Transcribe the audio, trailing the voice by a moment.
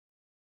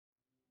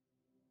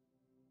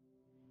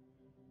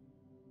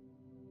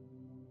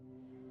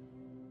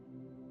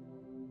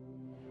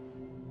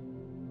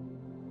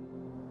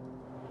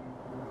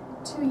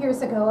2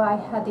 years ago, I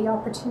had the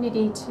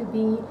opportunity to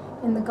be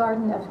in the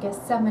Garden of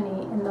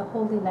Gethsemane in the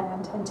Holy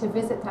Land and to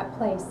visit that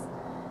place.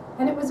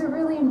 And it was a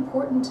really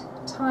important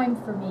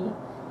time for me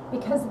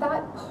because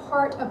that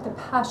part of the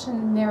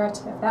Passion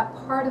narrative, that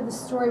part of the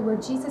story where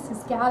Jesus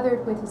is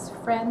gathered with his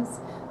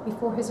friends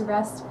before his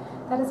arrest,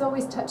 that has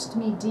always touched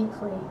me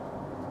deeply.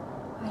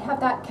 I have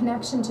that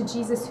connection to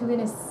Jesus who in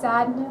his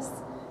sadness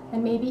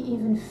and maybe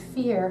even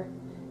fear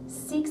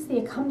seeks the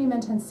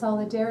accompaniment and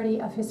solidarity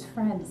of his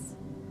friends.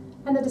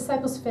 And the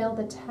disciples fail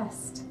the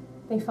test.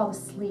 They fall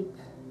asleep.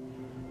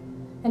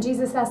 And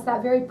Jesus asks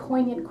that very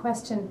poignant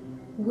question,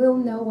 will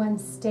no one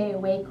stay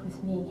awake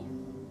with me?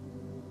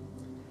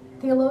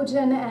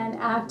 Theologian and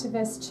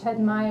activist Ched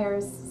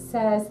Myers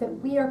says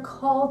that we are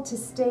called to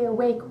stay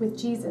awake with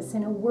Jesus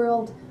in a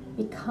world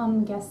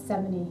become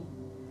Gethsemane.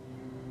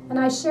 And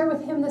I share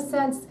with him the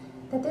sense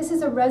that this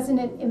is a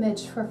resonant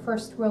image for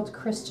first world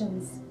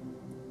Christians.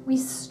 We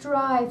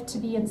strive to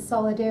be in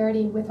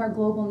solidarity with our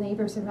global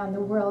neighbors around the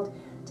world,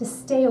 to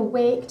stay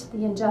awake to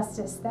the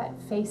injustice that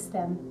face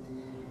them.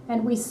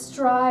 And we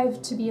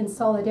strive to be in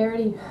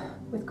solidarity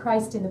with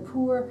Christ in the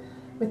poor,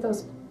 with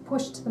those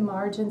pushed to the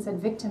margins and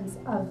victims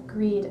of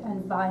greed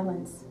and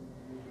violence.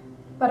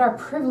 But our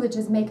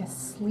privileges make us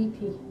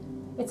sleepy.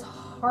 It's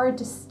hard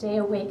to stay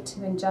awake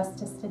to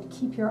injustice and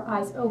keep your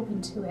eyes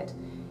open to it.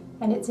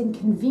 And it's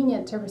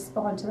inconvenient to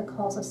respond to the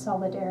calls of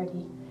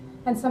solidarity.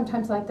 And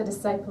sometimes, like the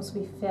disciples,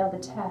 we fail the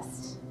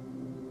test.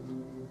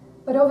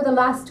 But over the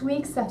last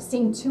weeks, I've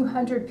seen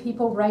 200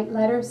 people write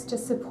letters to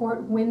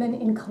support women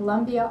in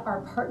Colombia,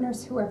 our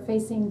partners who are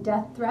facing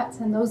death threats,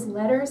 and those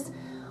letters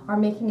are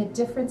making a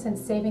difference and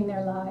saving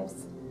their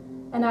lives.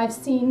 And I've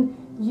seen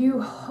you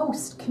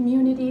host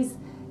communities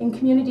in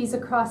communities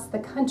across the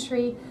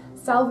country,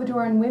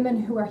 Salvadoran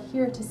women who are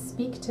here to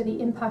speak to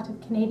the impact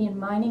of Canadian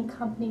mining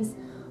companies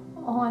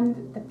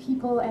on the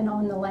people and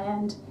on the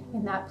land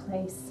in that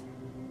place.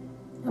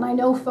 And I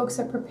know folks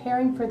are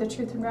preparing for the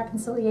Truth and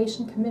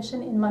Reconciliation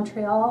Commission in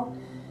Montreal,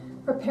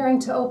 preparing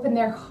to open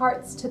their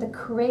hearts to the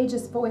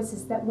courageous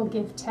voices that will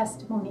give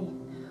testimony.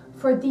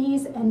 For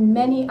these and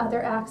many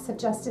other acts of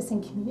justice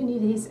in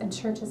communities and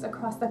churches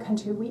across the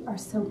country, we are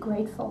so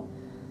grateful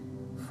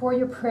for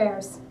your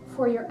prayers,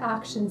 for your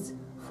actions,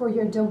 for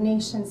your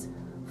donations,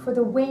 for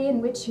the way in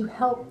which you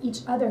help each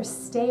other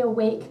stay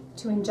awake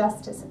to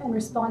injustice and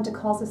respond to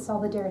calls of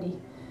solidarity.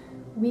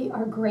 We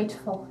are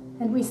grateful,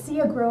 and we see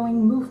a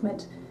growing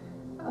movement,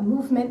 a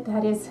movement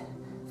that is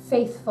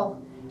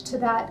faithful to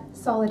that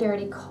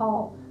solidarity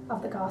call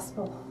of the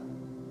gospel.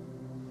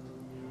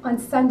 On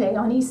Sunday,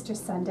 on Easter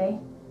Sunday,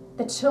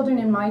 the children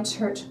in my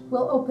church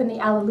will open the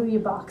Alleluia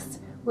box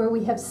where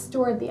we have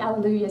stored the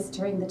Alleluias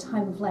during the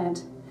time of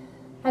Lent.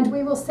 And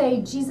we will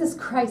say, Jesus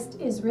Christ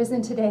is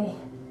risen today,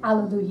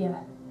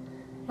 Alleluia.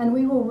 And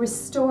we will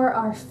restore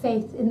our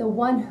faith in the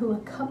one who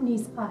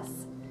accompanies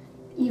us,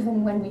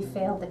 even when we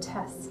fail the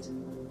test.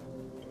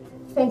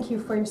 Thank you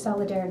for your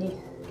solidarity,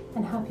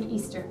 and happy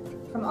Easter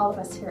from all of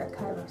us here at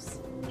KAIROS.